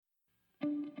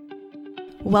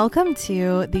Welcome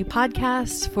to the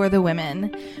podcast for the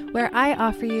women, where I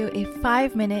offer you a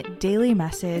 5-minute daily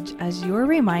message as your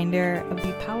reminder of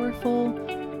the powerful,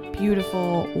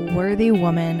 beautiful, worthy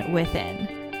woman within.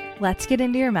 Let's get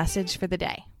into your message for the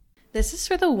day. This is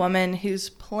for the woman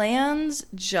whose plans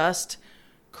just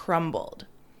crumbled.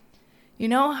 You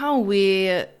know how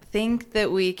we think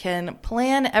that we can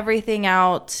plan everything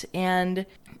out and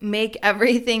make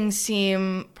everything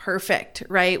seem perfect,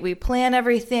 right? We plan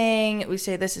everything. We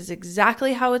say, this is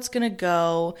exactly how it's going to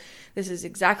go. This is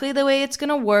exactly the way it's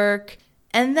going to work.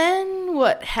 And then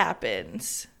what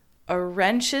happens? A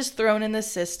wrench is thrown in the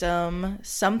system.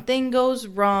 Something goes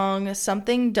wrong.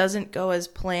 Something doesn't go as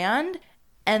planned.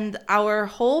 And our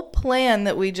whole plan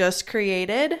that we just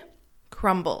created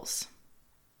crumbles.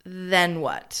 Then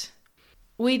what?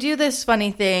 We do this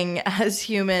funny thing as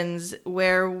humans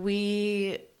where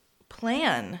we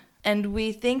plan and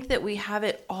we think that we have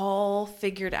it all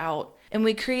figured out. And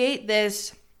we create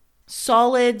this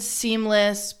solid,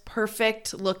 seamless,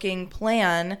 perfect looking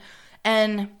plan.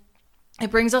 And it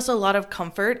brings us a lot of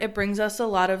comfort. It brings us a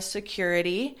lot of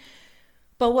security.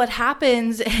 But what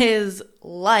happens is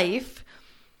life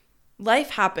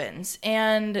happens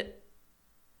and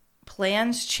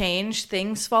plans change,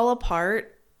 things fall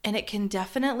apart, and it can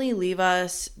definitely leave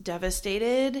us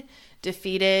devastated,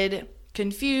 defeated,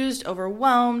 confused,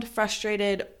 overwhelmed,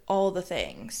 frustrated, all the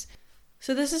things.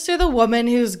 So this is for the woman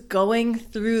who's going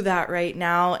through that right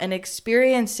now and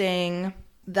experiencing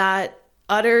that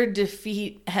utter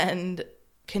defeat and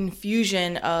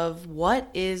confusion of what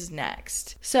is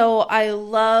next. So I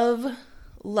love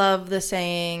the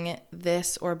saying,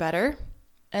 this or better.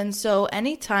 And so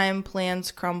anytime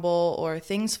plans crumble or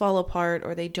things fall apart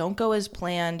or they don't go as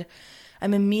planned,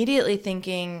 I'm immediately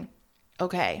thinking,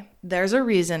 okay, there's a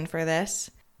reason for this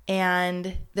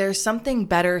and there's something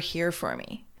better here for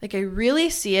me. Like I really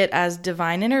see it as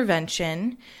divine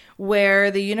intervention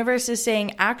where the universe is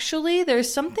saying, actually,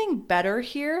 there's something better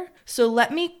here. So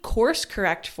let me course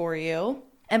correct for you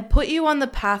and put you on the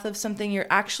path of something you're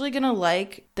actually going to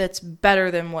like that's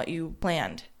better than what you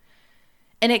planned.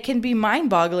 And it can be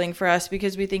mind-boggling for us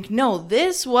because we think, no,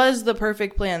 this was the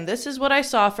perfect plan. This is what I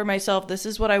saw for myself. This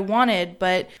is what I wanted.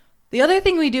 But the other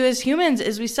thing we do as humans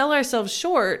is we sell ourselves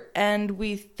short and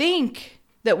we think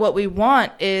that what we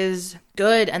want is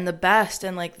good and the best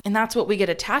and that's what we get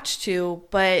attached to.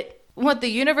 But what the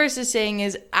universe is saying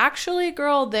is, actually,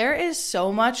 girl, there is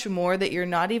so much more that you're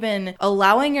not even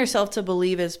allowing yourself to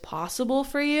believe is possible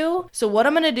for you. So what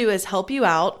I'm going to do is help you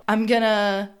out. I'm going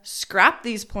to scrap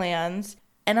these plans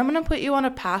and I'm going to put you on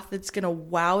a path that's going to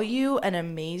wow you and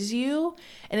amaze you.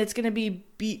 And it's going to be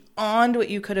beyond what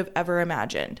you could have ever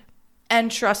imagined.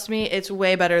 And trust me, it's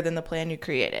way better than the plan you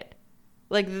created.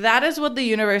 That is what the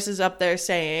universe is up there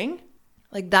saying.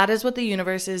 That is what the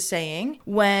universe is saying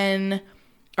when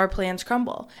our plans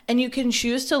crumble. And you can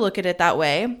choose to look at it that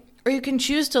way, or you can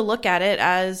choose to look at it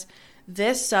as,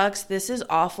 this sucks, this is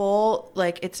awful,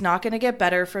 it's not going to get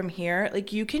better from here.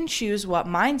 You can choose what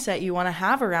mindset you want to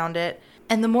have around it.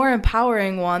 And the more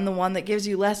empowering one, the one that gives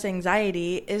you less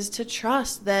anxiety, is to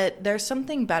trust that there's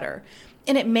something better.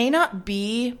 And it may not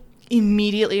be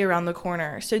immediately around the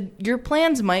corner. So your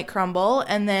plans might crumble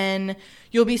and then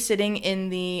you'll be sitting in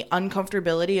the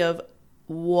uncomfortability of,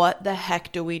 what the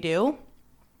heck do we do?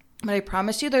 But I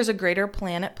promise you there's a greater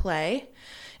plan at play.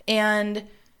 And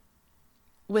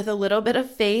with a little bit of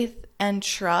faith and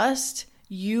trust,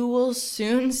 you will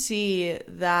soon see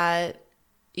that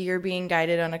you're being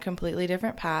guided on a completely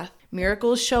different path.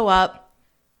 Miracles show up,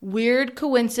 weird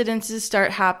coincidences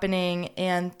start happening,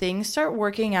 and things start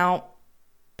working out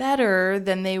better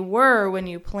than they were when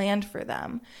you planned for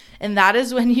them. And that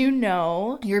is when you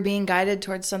know you're being guided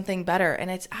towards something better. And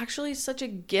it's actually such a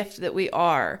gift that we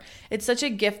are. It's such a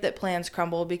gift that plans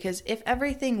crumble, because if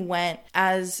everything went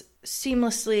as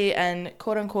seamlessly and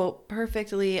quote unquote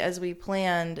perfectly as we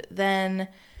planned, then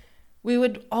we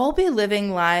would all be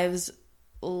living lives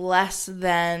less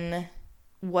than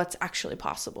what's actually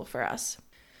possible for us.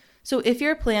 So if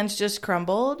your plans just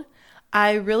crumbled,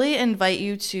 I really invite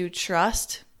you to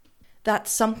trust that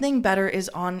something better is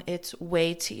on its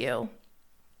way to you.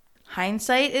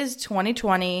 Hindsight is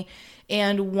 20/20,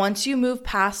 and once you move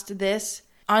past this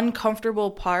uncomfortable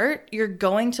part, you're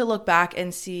going to look back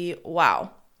and see,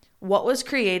 wow, what was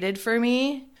created for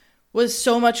me was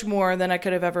so much more than I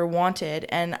could have ever wanted,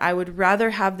 and I would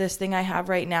rather have this thing I have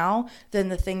right now than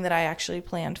the thing that I actually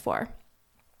planned for.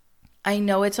 I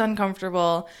know it's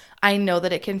uncomfortable. I know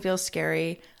that it can feel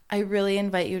scary. I really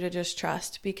invite you to just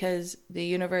trust, because the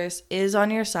universe is on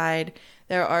your side.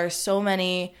 There are so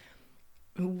many,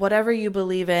 whatever you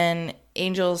believe in,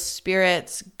 angels,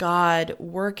 spirits, God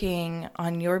working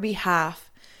on your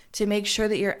behalf to make sure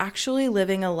that you're actually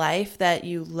living a life that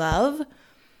you love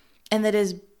and that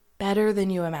is better than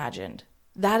you imagined.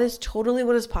 That is totally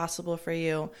what is possible for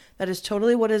you. That is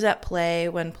totally what is at play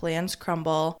when plans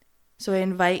crumble. So I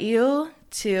invite you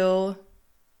to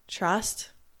trust,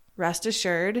 rest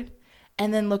assured,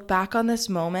 and then look back on this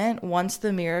moment once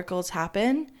the miracles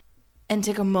happen and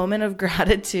take a moment of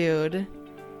gratitude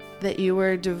that you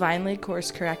were divinely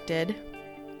course corrected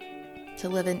to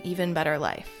live an even better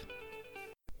life.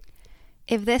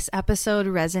 If this episode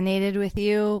resonated with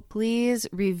you, please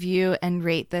review and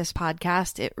rate this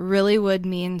podcast. It really would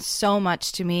mean so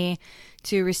much to me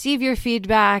to receive your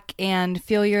feedback and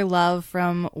feel your love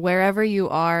from wherever you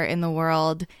are in the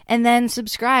world. And then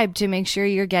subscribe to make sure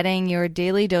you're getting your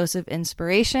daily dose of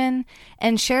inspiration,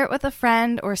 and share it with a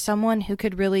friend or someone who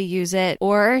could really use it,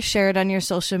 or share it on your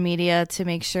social media to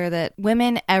make sure that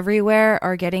women everywhere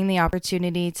are getting the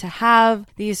opportunity to have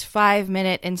these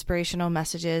 5-minute inspirational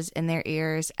messages in their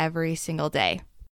ears every single day.